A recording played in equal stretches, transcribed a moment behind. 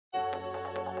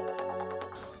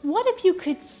What if you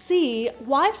could see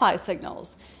Wi-Fi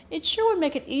signals? It sure would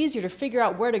make it easier to figure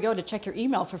out where to go to check your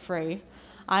email for free.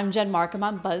 I'm Jen Markham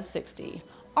on Buzz 60.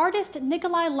 Artist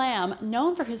Nickolay Lamm,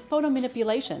 known for his photo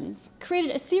manipulations,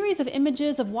 created a series of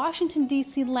images of Washington,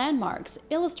 D.C. landmarks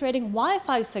illustrating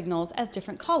Wi-Fi signals as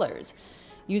different colors.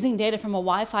 Using data from a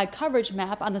Wi-Fi coverage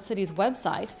map on the city's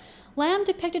website, Lamm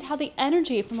depicted how the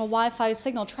energy from a Wi-Fi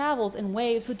signal travels in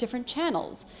waves with different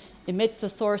channels, emits the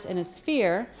source in a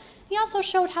sphere. He also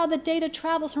showed how the data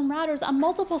travels from routers on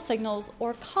multiple signals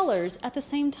or colors at the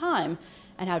same time,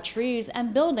 and how trees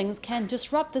and buildings can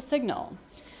disrupt the signal.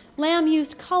 Lamm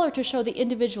used color to show the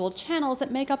individual channels that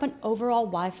make up an overall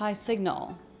Wi-Fi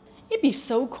signal. It'd be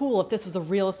so cool if this was a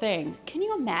real thing. Can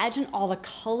you imagine all the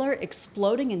color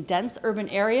exploding in dense urban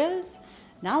areas?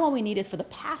 Now all we need is for the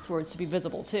passwords to be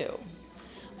visible too.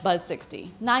 Buzz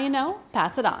 60. Now you know,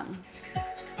 pass it on.